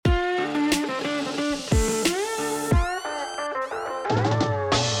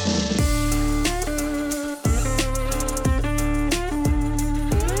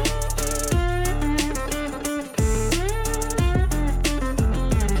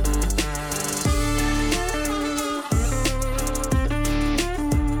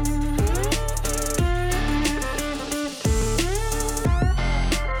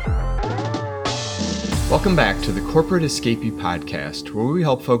Welcome back to the Corporate Escapee Podcast, where we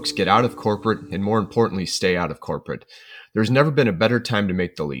help folks get out of corporate and, more importantly, stay out of corporate. There's never been a better time to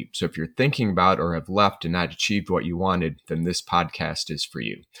make the leap. So if you're thinking about or have left and not achieved what you wanted, then this podcast is for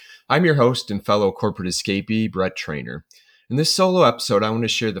you. I'm your host and fellow corporate escapee, Brett Trainer. In this solo episode, I want to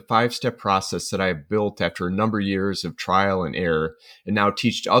share the 5-step process that I have built after a number of years of trial and error and now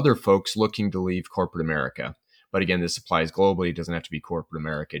teach to other folks looking to leave corporate America. But again, this applies globally. It doesn't have to be corporate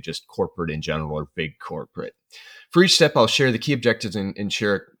America, just corporate in general or big corporate. For each step, I'll share the key objectives and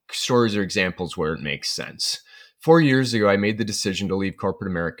share stories or examples where it makes sense. 4 years ago, I made the decision to leave corporate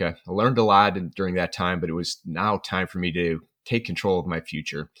America. I learned a lot during that time, but it was now time for me to take control of my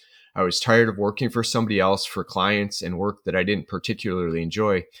future. I was tired of working for somebody else for clients and work that I didn't particularly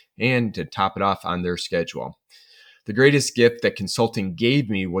enjoy, and to top it off, on their schedule. The greatest gift that consulting gave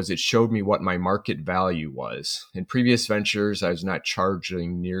me was it showed me what my market value was. In previous ventures, I was not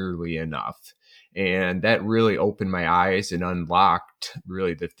charging nearly enough. And that really opened my eyes and unlocked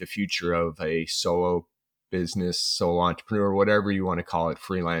really the future of a solo business, solo entrepreneur, whatever you want to call it,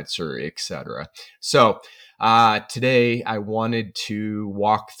 freelancer, etc. So today I wanted to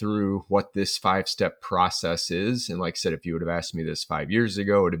walk through what this 5-step process is. And like I said, if you would have asked me this 5 years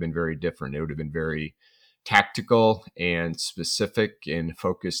ago, it would have been very different. It would have been very tactical and specific and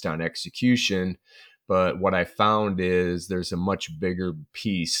focused on execution. But what I found is there's a much bigger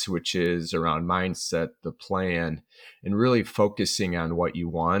piece, which is around mindset, the plan, and really focusing on what you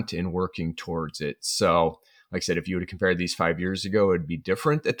want and working towards it. So like I said, if you would have compared these 5 years ago, it'd be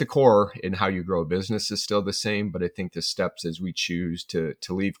different at the core, and how you grow a business is still the same. But I think the steps as we choose to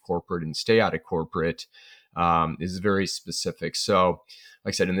leave corporate and stay out of corporate is very specific. So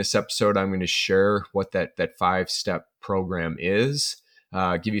like I said, in this episode, I'm going to share what that 5-step program is,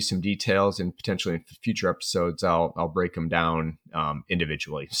 give you some details, and potentially in future episodes, I'll break them down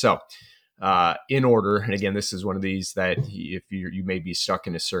individually. So in order, and again, this is one of these that if you may be stuck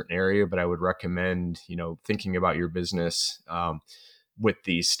in a certain area, but I would recommend, thinking about your business with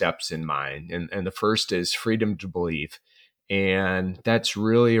these steps in mind. And the first is freedom to believe. And that's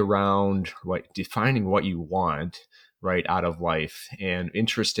really around defining what you want right out of life. And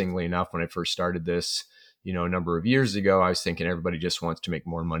interestingly enough, when I first started this, a number of years ago, I was thinking everybody just wants to make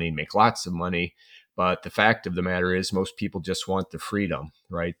more money and make lots of money. But the fact of the matter is most people just want the freedom,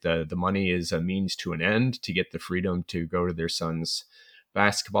 right? The money is a means to an end to get the freedom to go to their son's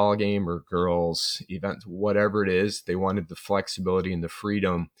basketball game or girl's event, whatever it is. They wanted the flexibility and the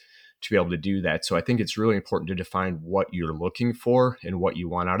freedom to be able to do that. So I think it's really important to define what you're looking for and what you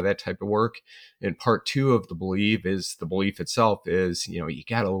want out of that type of work. And part 2 of the belief itself is, you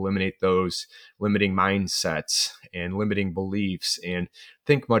got to eliminate those limiting mindsets and limiting beliefs and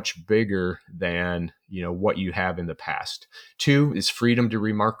think much bigger than, what you have in the past. 2 is freedom to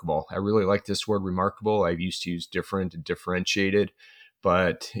remarkable. I really like this word remarkable. I've used to use different and differentiated.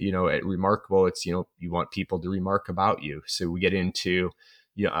 But, at remarkable, it's, you want people to remark about you. So we get into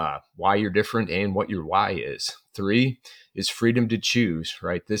why you're different and what your why is. 3 is freedom to choose,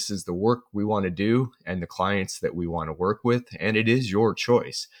 right? This is the work we want to do and the clients that we want to work with, and it is your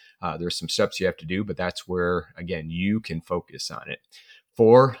choice. There's some steps you have to do, but that's where, again, you can focus on it.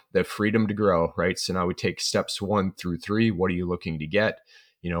 4, the freedom to grow, right? So now we take steps 1 through 3. What are you looking to get?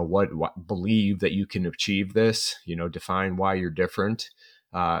 What believe that you can achieve this, define why you're different,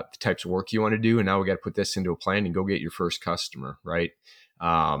 the types of work you want to do. And now we got to put this into a plan and go get your first customer, right?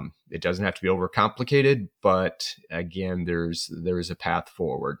 It doesn't have to be overcomplicated, but again, there's a path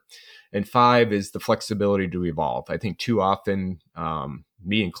forward. And 5 is the flexibility to evolve. I think too often,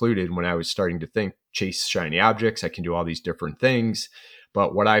 me included, when I was starting to chase shiny objects, I can do all these different things.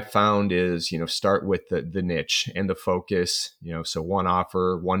 But what I found is, start with the niche and the focus, so one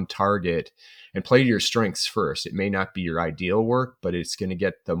offer, one target, and play to your strengths first. It may not be your ideal work, but it's going to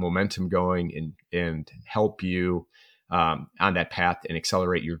get the momentum going and help you on that path and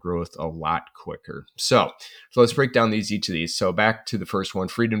accelerate your growth a lot quicker. So let's break down each of these. So back to the first one,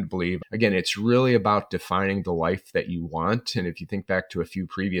 freedom to believe. Again, it's really about defining the life that you want. And if you think back to a few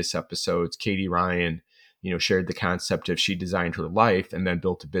previous episodes, Katie Ryan, shared the concept of she designed her life and then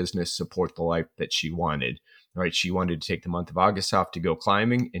built a business to support the life that she wanted. Right? She wanted to take the month of August off to go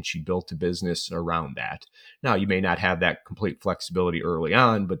climbing, and she built a business around that. Now, you may not have that complete flexibility early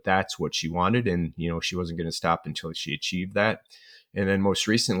on, but that's what she wanted. And, she wasn't going to stop until she achieved that. And then most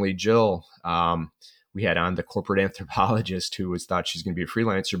recently, Jill, we had on the corporate anthropologist who thought she's going to be a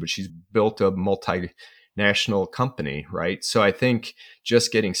freelancer, but she's built a multinational company, right? So I think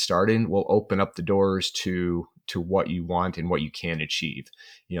just getting started will open up the doors to what you want and what you can achieve.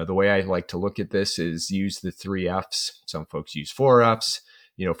 The way I like to look at this is use the 3 Fs. Some folks use 4 Fs.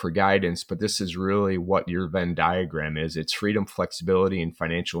 for guidance, but this is really what your Venn diagram is. It's freedom, flexibility, and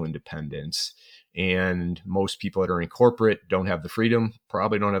financial independence. And most people that are in corporate don't have the freedom,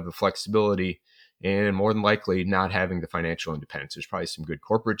 probably don't have the flexibility, and more than likely not having the financial independence. There's probably some good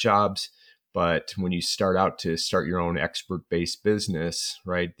corporate jobs, but when you start out to start your own expert-based business,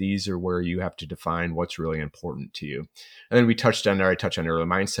 right, these are where you have to define what's really important to you. And then I touched on earlier,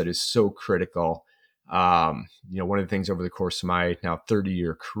 mindset is so critical. One of the things over the course of my now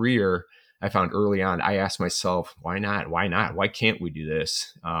 30-year career, I found early on, I asked myself, why not? Why not? Why can't we do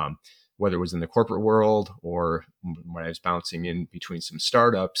this? Whether it was in the corporate world or when I was bouncing in between some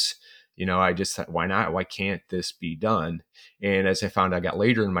startups, I just thought, why not? Why can't this be done? And as I found, I got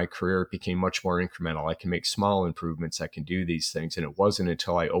later in my career, it became much more incremental. I can make small improvements. I can do these things. And it wasn't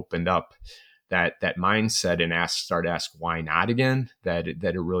until I opened up that mindset and started to ask why not again, that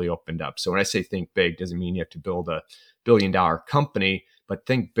it really opened up. So when I say think big, doesn't mean you have to build a billion-dollar company, but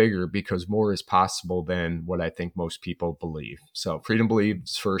think bigger, because more is possible than what I think most people believe. So freedom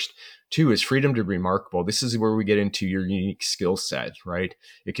believes first. 2 is freedom to be remarkable. This is where we get into your unique skill set, right?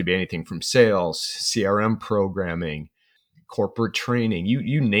 It could be anything from sales, CRM programming, corporate training,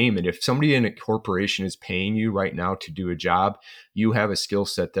 you name it. If somebody in a corporation is paying you right now to do a job, you have a skill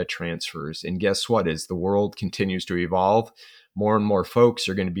set that transfers. And guess what? As the world continues to evolve, more and more folks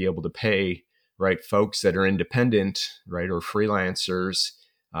are going to be able to pay, right, folks that are independent, right, or freelancers,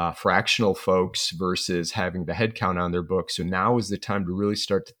 fractional folks versus having the headcount on their book. So now is the time to really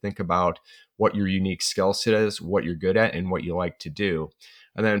start to think about what your unique skill set is, what you're good at, and what you like to do.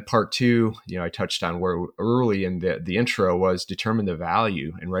 And then part 2, I touched on where early in the intro was determine the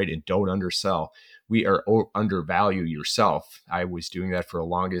value and don't undersell. We are undervalue yourself. I was doing that for the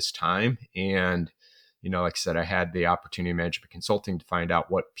longest time. And, like I said, I had the opportunity in management consulting to find out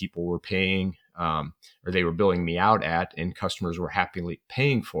what people were paying or they were billing me out at, and customers were happily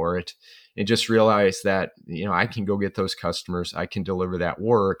paying for it. And just realized that, I can go get those customers. I can deliver that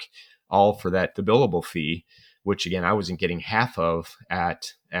work all for the billable fee, which again, I wasn't getting half of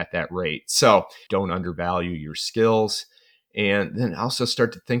at that rate. So don't undervalue your skills. And then also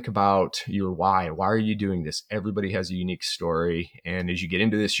start to think about your why. Why are you doing this? Everybody has a unique story. And as you get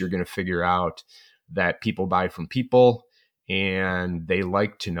into this, you're going to figure out that people buy from people, and they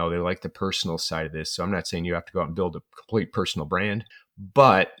like the personal side of this. So I'm not saying you have to go out and build a complete personal brand,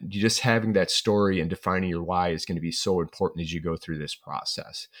 but just having that story and defining your why is going to be so important as you go through this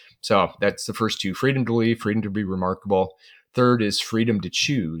process. So that's the first 2: freedom to lead, freedom to be remarkable. 3rd is freedom to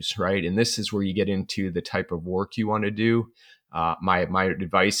choose, right? And this is where you get into the type of work you want to do. My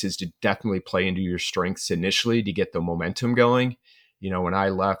advice is to definitely play into your strengths initially to get the momentum going. When I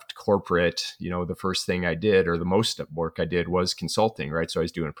left corporate, the first thing I did, or the most work I did, was consulting, right? So I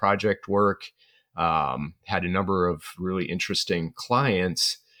was doing project work, had a number of really interesting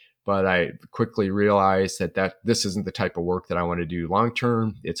clients, but I quickly realized that this isn't the type of work that I want to do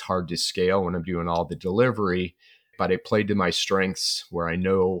long-term. It's hard to scale when I'm doing all the delivery, but I played to my strengths where I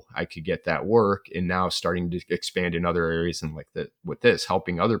know I could get that work, and now starting to expand in other areas, and with this,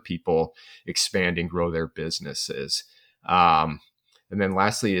 helping other people expand and grow their businesses. And then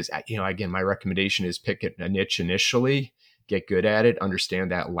lastly is, again, my recommendation is pick a niche initially, get good at it,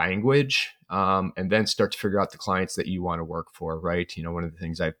 understand that language, and then start to figure out the clients that you want to work for, right? One of the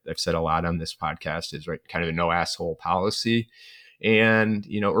things I've said a lot on this podcast is, right, kind of a no asshole policy. And,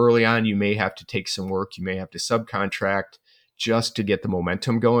 early on, you may have to take some work, you may have to subcontract just to get the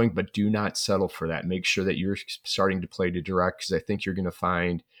momentum going, but do not settle for that. Make sure that you're starting to play to direct, because I think you're going to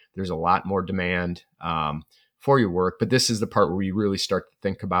find there's a lot more demand for your work. But this is the part where you really start to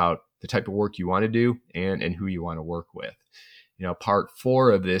think about the type of work you want to do and who you want to work with. Part 4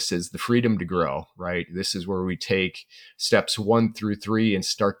 of this is the freedom to grow, right? This is where we take steps 1 through 3 and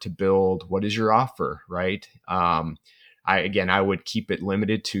start to build, what is your offer, right? I would keep it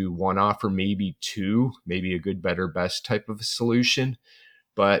limited to 1 offer, maybe 2, maybe a good, better, best type of a solution,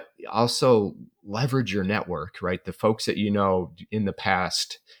 but also leverage your network, right? The folks that in the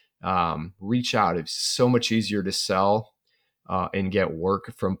past, reach out. It's so much easier to sell and get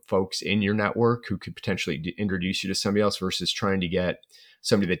work from folks in your network who could potentially introduce you to somebody else, versus trying to get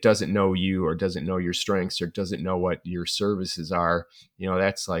somebody that doesn't know you or doesn't know your strengths or doesn't know what your services are.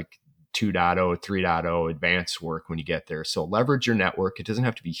 That's like 2.0, 3.0 advanced work when you get there. So leverage your network. It doesn't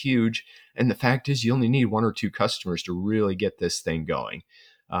have to be huge. And the fact is, you only need 1 or 2 customers to really get this thing going.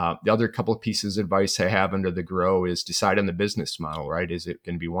 The other couple of pieces of advice I have under the grow is decide on the business model, right? Is it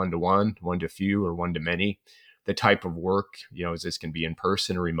going to be 1-to-1, 1-to-few, or 1-to-many? The type of work, is this going to be in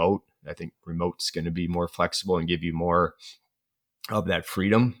person or remote? I think remote's going to be more flexible and give you more of that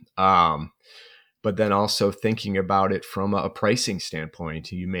freedom. but then also thinking about it from a pricing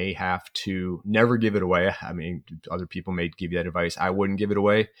standpoint. You may have to never give it away. I mean, other people may give you that advice. I wouldn't give it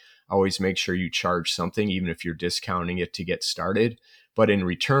away. Always make sure you charge something, even if you're discounting it to get started. But in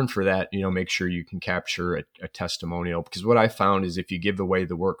return for that, make sure you can capture a testimonial. Because what I found is if you give away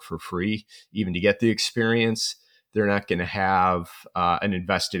the work for free, even to get the experience, they're not going to have an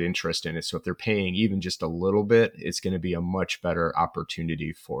invested interest in it. So if they're paying even just a little bit, it's going to be a much better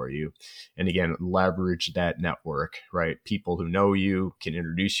opportunity for you. And again, leverage that network, right? People who know you can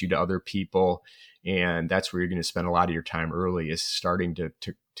introduce you to other people. And that's where you're going to spend a lot of your time early, is starting to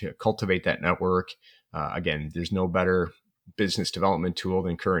cultivate that network. Again, there's no better business development tool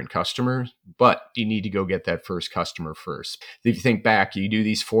than current customers, but you need to go get that first customer first. If you think back, you do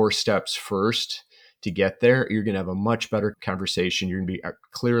these 4 steps first to get there, you're going to have a much better conversation. You're going to be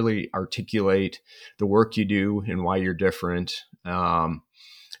clearly articulate the work you do and why you're different. And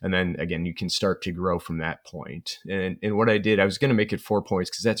then again, you can start to grow from that point. And what I did, I was going to make it 4 points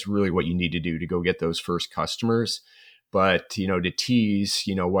because that's really what you need to do to go get those first customers. But, to tease,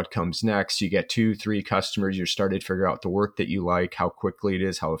 what comes next, you get 2, 3 customers, you're starting to figure out the work that you like, how quickly it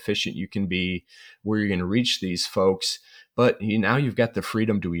is, how efficient you can be, where you're going to reach these folks. But now you've got the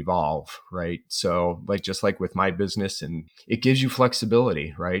freedom to evolve, right? So just like with my business, and it gives you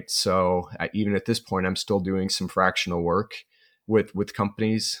flexibility, right? So even at this point, I'm still doing some fractional work with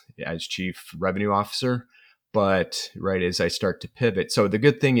companies as chief revenue officer. But right as I start to pivot, so the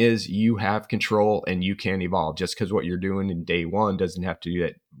good thing is you have control and you can evolve. Just because what you're doing in day 1 doesn't have to do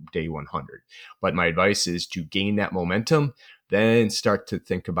that day 100. But my advice is to gain that momentum, then start to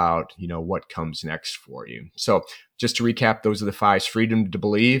think about, what comes next for you. So just to recap, those are the 5: freedom to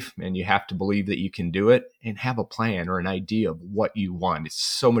believe, and you have to believe that you can do it, and have a plan or an idea of what you want. It's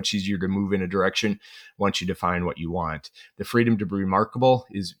so much easier to move in a direction once you define what you want. The freedom to be remarkable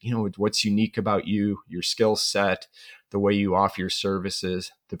is, what's unique about you, your skill set, the way you offer your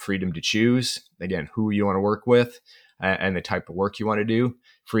services. The freedom to choose, again, who you want to work with and the type of work you want to do.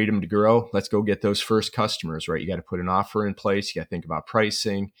 Freedom to grow. Let's go get those first customers, right? You got to put an offer in place. You got to think about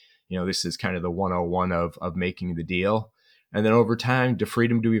pricing. This is kind of the 101 of making the deal. And then over time, the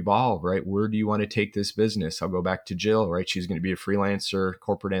freedom to evolve, right? Where do you want to take this business? I'll go back to Jill, right? She's going to be a freelancer,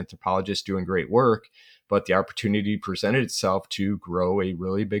 corporate anthropologist doing great work, but the opportunity presented itself to grow a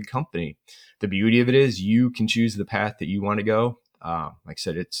really big company. The beauty of it is you can choose the path that you want to go. Like I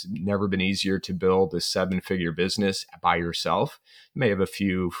said, it's never been easier to build a 7-figure business by yourself. You may have a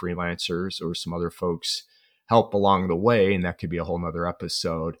few freelancers or some other folks help along the way, and that could be a whole nother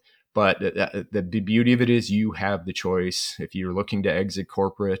episode. But the beauty of it is you have the choice. If you're looking to exit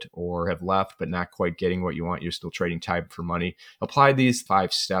corporate or have left but not quite getting what you want, you're still trading time for money. Apply these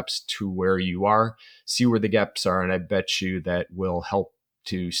 5 steps to where you are, see where the gaps are, and I bet you that will help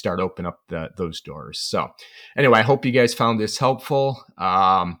to start open up those doors. So anyway, I hope you guys found this helpful.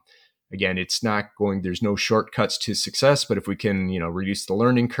 Again, there's no shortcuts to success, but if we can, reduce the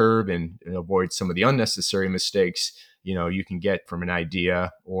learning curve and avoid some of the unnecessary mistakes, you can get from an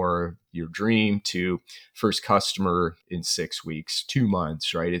idea or your dream to first customer in 6 weeks, 2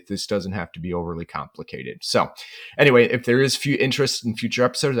 months, right? This doesn't have to be overly complicated. So anyway, if there is interest in future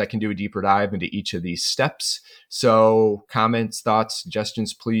episodes, I can do a deeper dive into each of these steps. So comments, thoughts,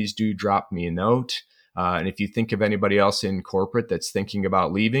 suggestions, please do drop me a note. And if you think of anybody else in corporate that's thinking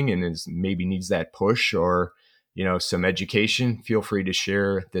about leaving and maybe needs that push or, some education, feel free to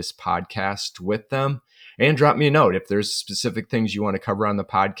share this podcast with them and drop me a note. If there's specific things you want to cover on the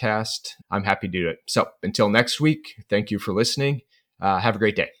podcast, I'm happy to do it. So until next week, thank you for listening. Have a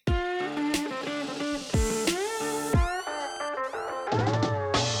great day.